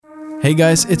Hey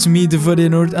guys, it's me, the Video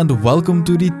Nerd, and welcome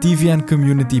to the TVN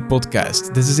Community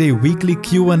Podcast. This is a weekly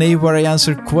Q&A where I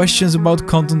answer questions about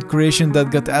content creation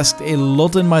that got asked a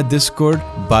lot in my Discord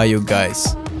by you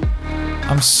guys.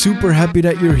 I'm super happy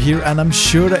that you're here and I'm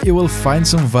sure that you will find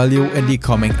some value in the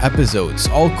coming episodes.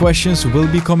 All questions will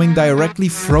be coming directly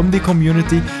from the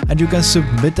community and you can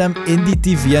submit them in the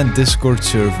TVN Discord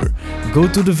server. Go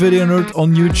to the Video Nerd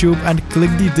on YouTube and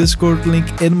click the Discord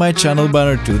link in my channel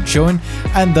banner to join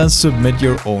and then submit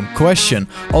your own question.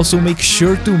 Also make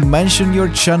sure to mention your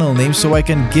channel name so I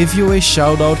can give you a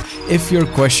shout out if your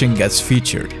question gets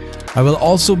featured. I will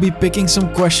also be picking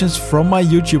some questions from my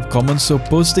YouTube comments, so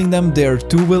posting them there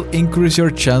too will increase your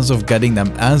chance of getting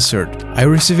them answered. I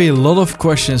receive a lot of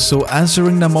questions, so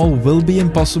answering them all will be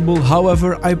impossible.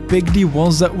 However, I pick the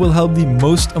ones that will help the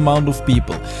most amount of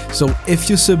people. So if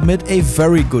you submit a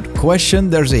very good question,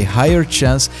 there's a higher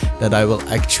chance that I will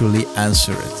actually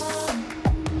answer it.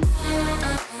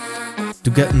 To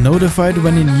get notified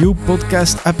when a new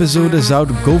podcast episode is out,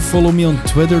 go follow me on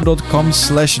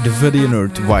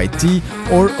twitter.com/thevideonerd.yt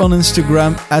or on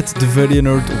Instagram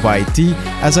 @thevideonerd.yt,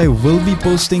 as I will be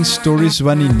posting stories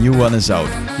when a new one is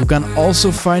out. You can also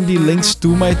find the links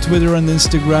to my Twitter and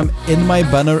Instagram in my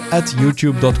banner at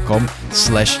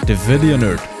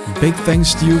youtube.com/thevideonerd. Big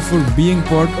thanks to you for being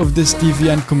part of this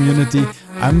TVN community.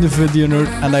 I'm the Video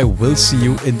Nerd and I will see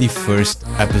you in the first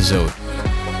episode.